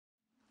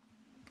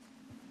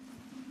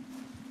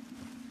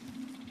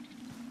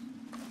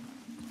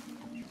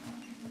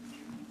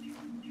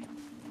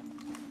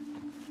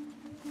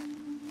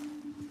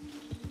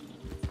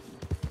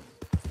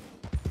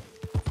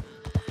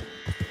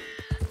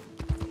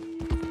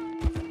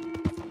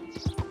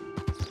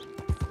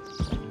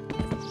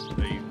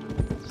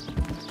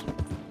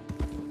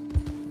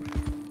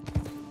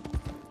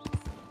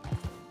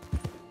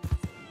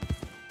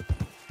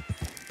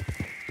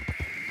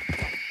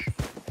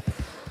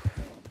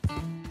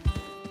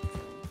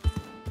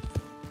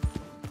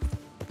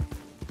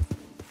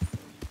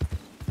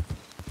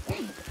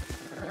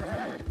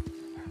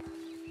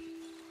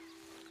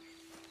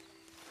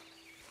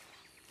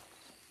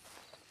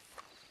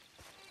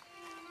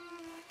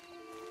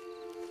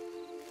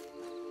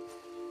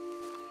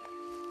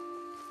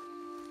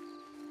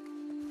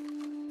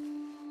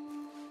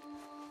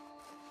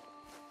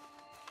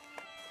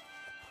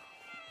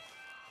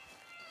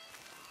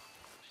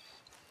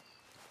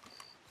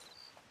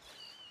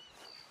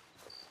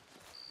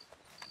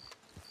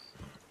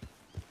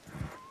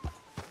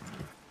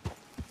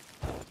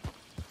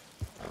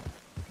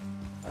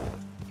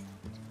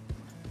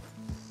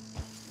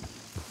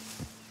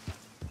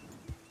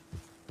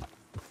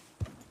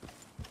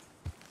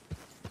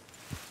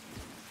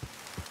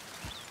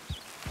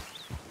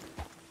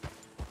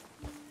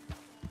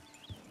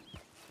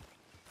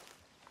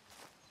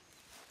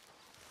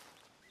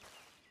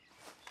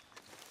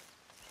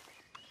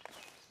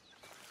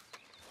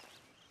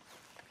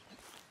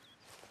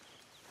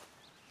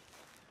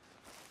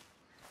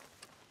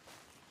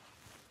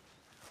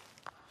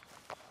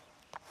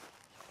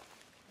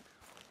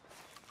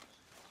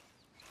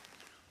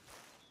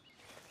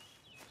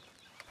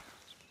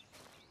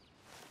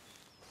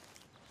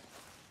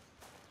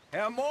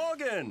Herr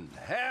Morgan!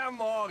 Herr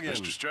Morgan!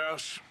 Mr.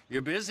 Strauss?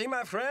 You busy,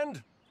 my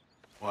friend?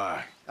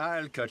 Why?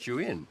 I'll cut you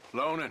in.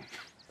 Loaning?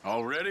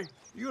 Already?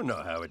 You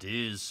know how it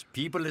is.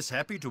 People is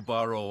happy to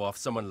borrow off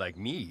someone like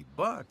me,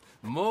 but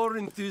more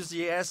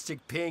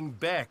enthusiastic paying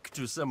back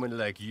to someone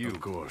like you. Of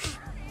course.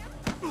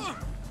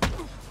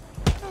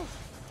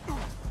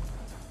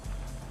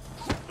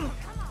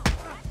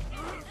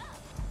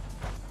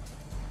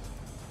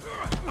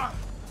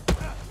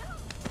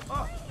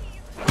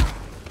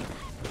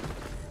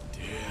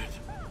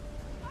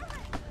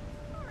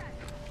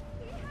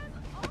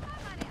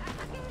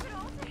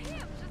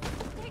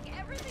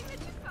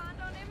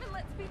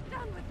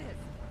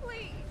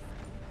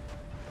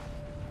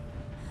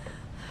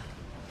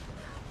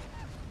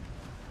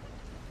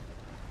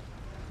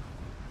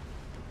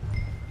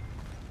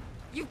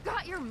 You've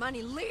got your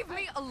money. Leave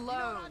me alone. You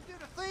know what I do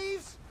to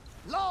thieves?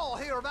 Law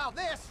hear about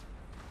this.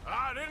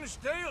 I didn't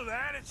steal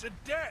that. It's a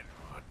debt.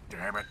 Oh,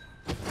 damn it.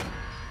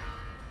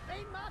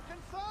 Ain't my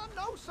concern,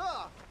 no, sir.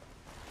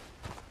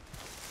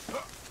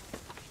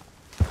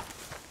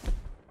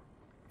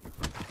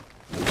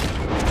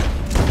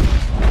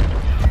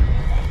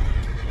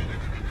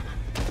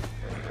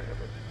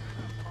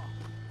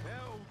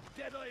 Well,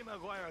 Deadeye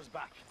Maguire's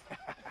back.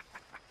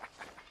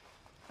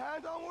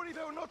 And don't worry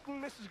about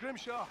nothing, Mrs.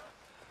 Grimshaw.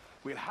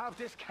 We'll have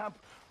this camp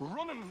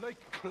running like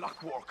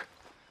clockwork.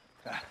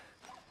 I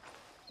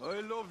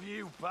love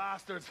you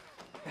bastards.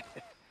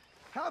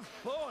 Have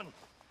fun.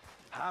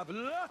 Have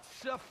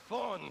lots of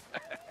fun.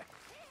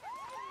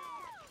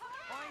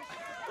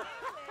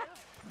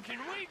 Can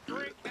we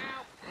drink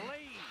now,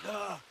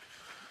 please?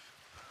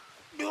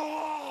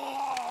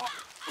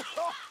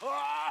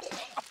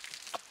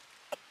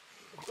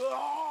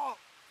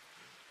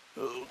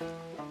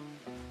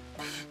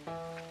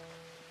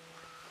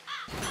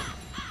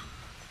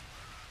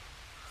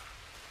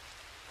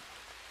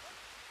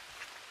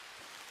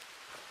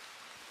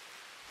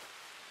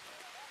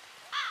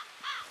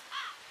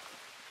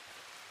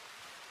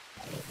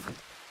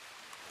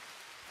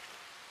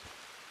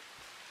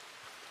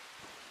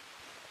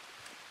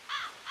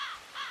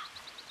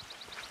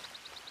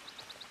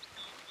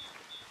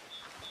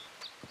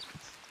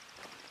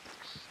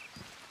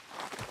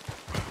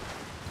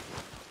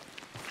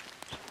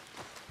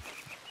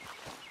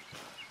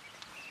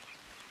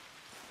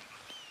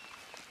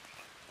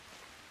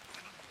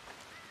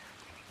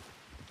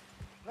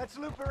 Let's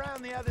loop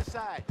around the other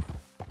side.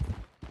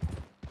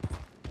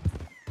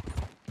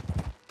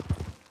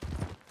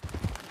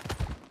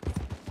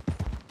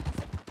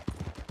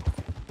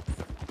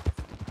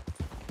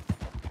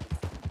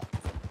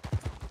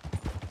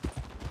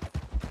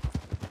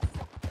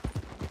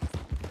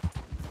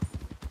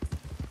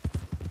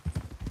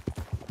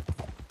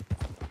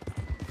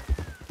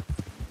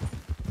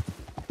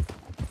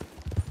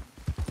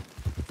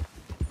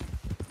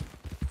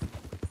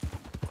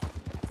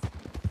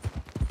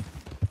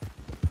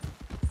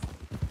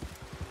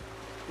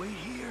 Wait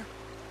here.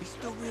 He's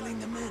still reeling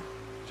them in.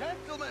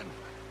 Gentlemen,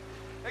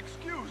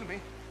 excuse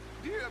me.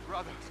 Dear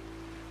brothers,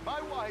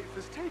 my wife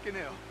is taken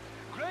ill.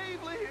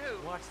 Gravely ill.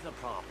 What's the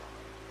problem?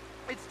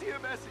 It's dear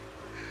Bessie.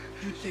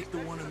 You take the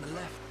one on the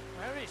left.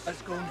 Where is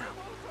Let's go now.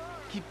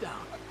 Keep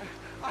down.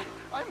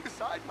 I'm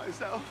beside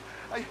myself.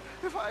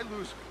 If I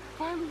lose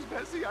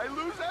Bessie, I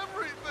lose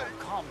everything.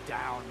 Calm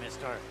down,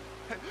 mister.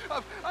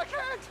 I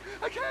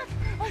can't.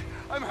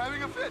 I'm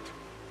having a fit.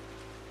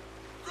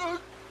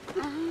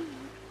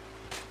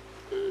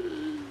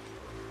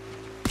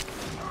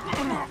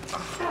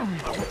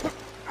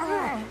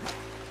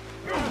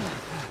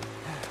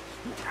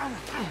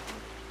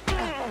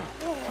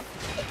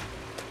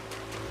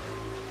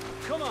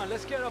 Come on,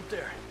 let's get up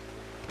there.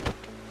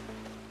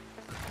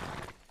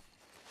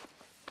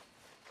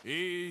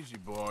 Easy,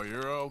 boy.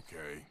 You're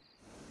okay.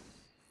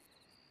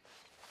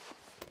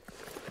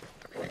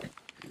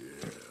 Yeah.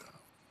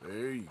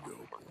 There you go,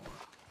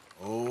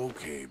 boy.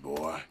 Okay,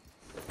 boy.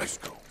 Let's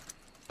go.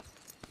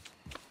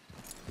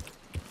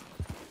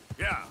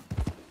 Yeah.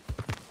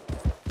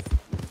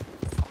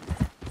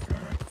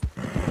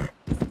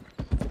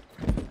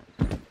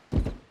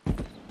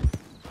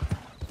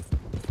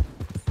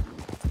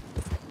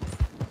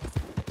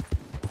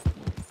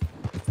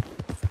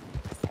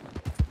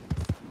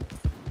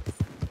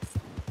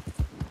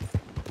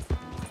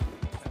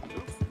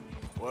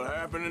 What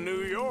happened in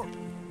New York?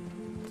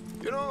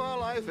 You know how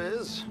life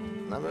is.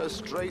 Never a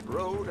straight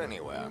road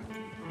anywhere.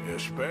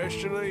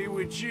 Especially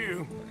with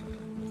you.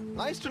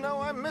 Nice to know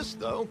I'm missed,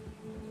 though.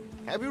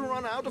 Have you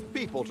run out of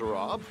people to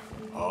rob?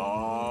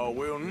 Oh,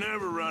 we'll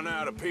never run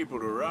out of people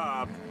to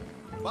rob.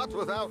 But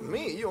without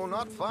me, you'll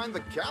not find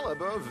the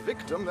caliber of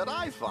victim that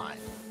I find.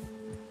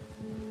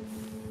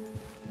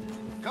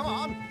 Come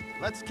on,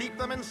 let's keep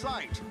them in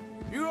sight.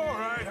 You all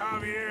right,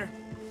 Javier?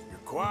 You're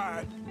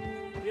quiet.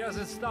 He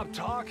hasn't stopped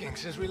talking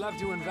since we left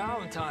you in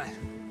Valentine.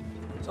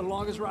 It's the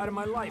longest ride of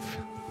my life.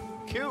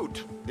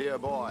 Cute, dear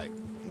boy.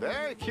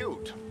 Very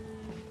cute.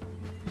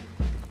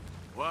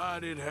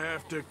 Why'd it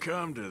have to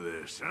come to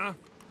this, huh?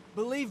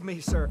 Believe me,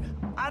 sir,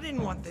 I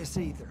didn't want this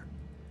either.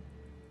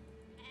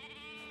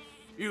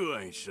 You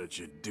ain't such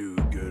a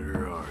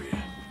do-gooder, are you?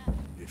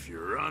 If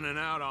you're running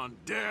out on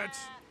debts...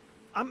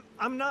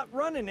 I'm not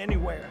running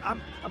anywhere.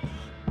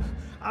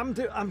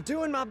 I'm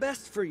doing my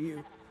best for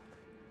you.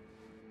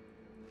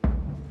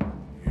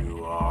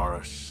 You are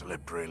a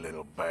slippery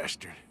little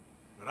bastard.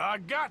 But I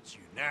got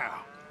you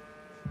now.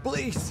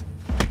 Please.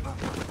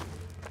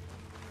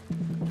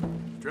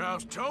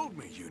 Strauss told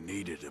me you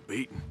needed a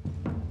beating.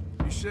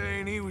 You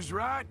saying he was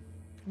right?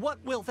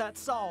 What will that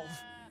solve?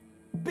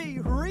 Be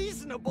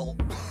reasonable.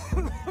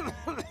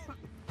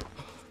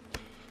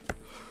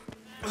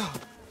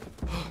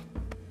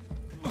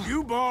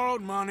 You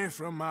borrowed money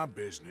from my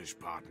business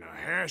partner,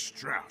 Herr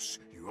Strauss.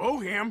 You owe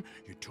him,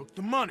 you took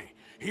the money.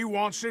 He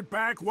wants it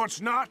back,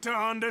 what's not to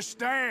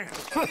understand?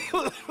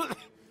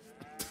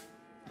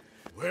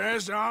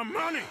 Where's our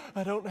money?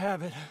 I don't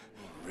have it.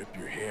 Rip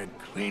your head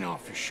clean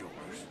off your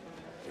shoulders.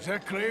 Is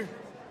that clear?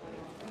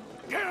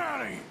 Get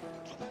out of here!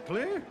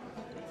 Clear?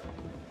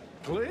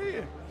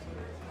 Clear.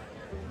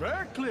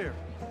 Very clear.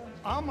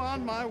 I'm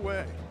on my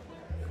way.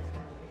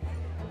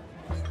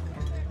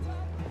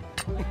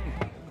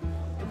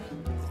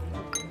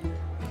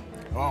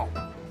 Oh.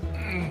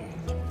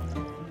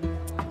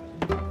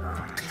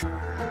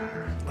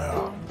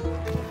 Well.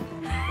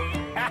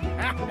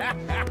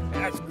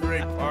 That's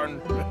great, pardon.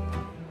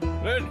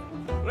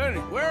 Lenny,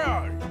 where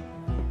are you?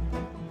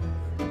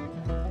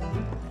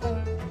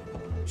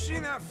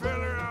 Seen that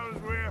fella I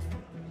was with?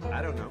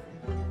 I don't know.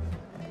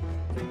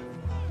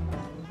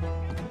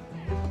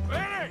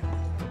 Lenny!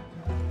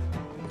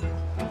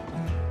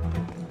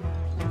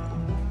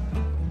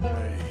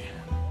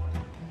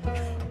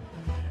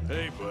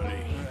 Hey, buddy.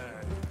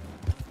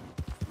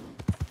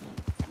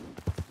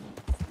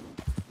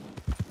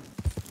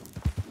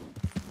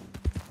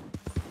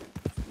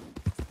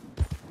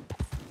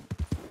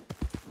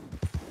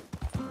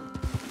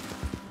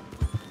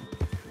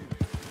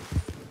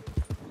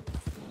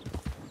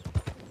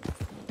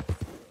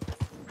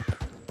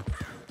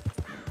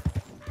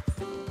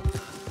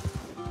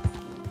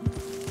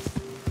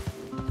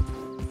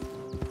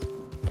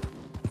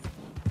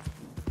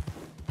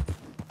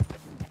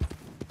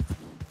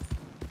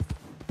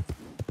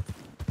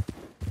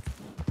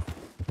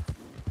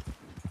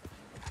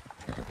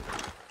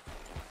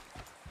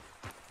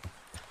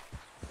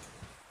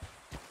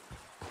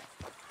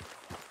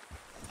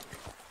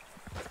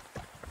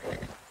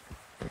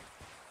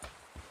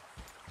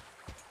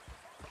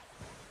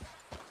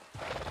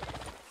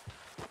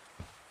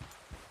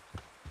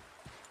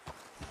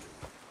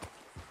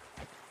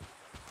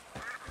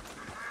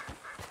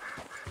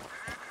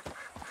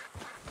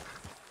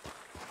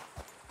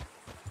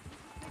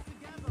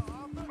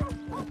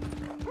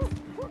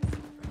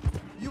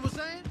 You were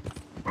saying?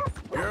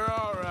 You're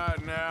all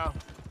right now.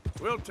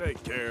 We'll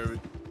take care of it.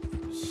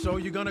 So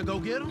you're gonna go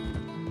get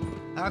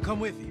him? I'll come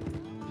with you.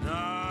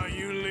 No,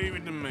 you leave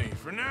it to me.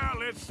 For now,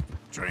 let's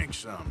drink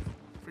some.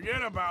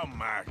 Forget about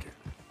market.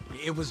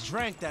 It was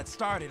drink that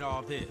started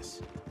all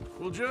this.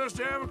 We'll just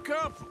have a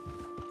couple.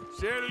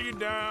 Settle you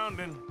down,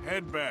 then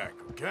head back,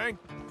 okay?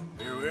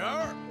 Here we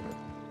are.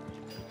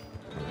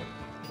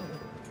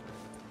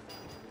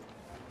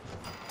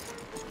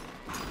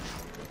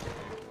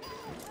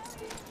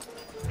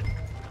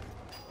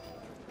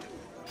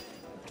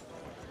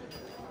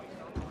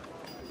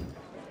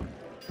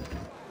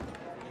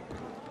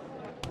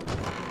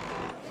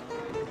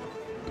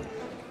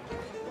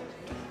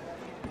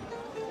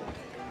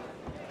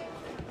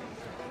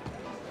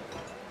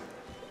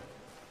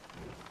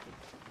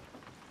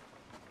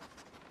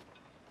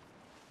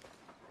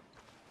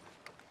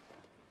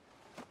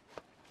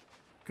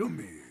 Come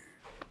here.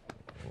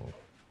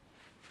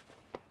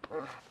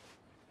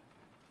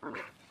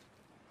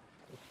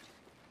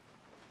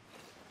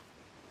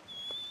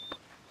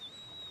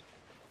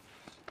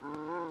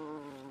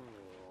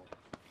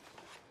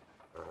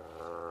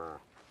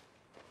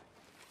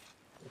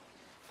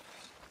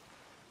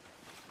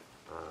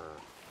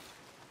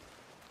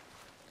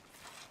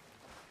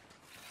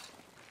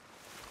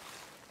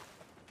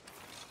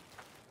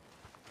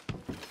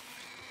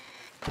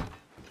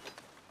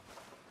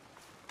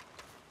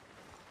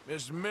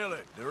 Miss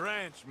Millet, the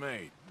ranch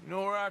maid. You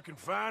know where I can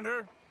find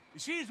her?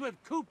 She's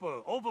with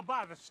Cooper over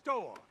by the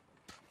store.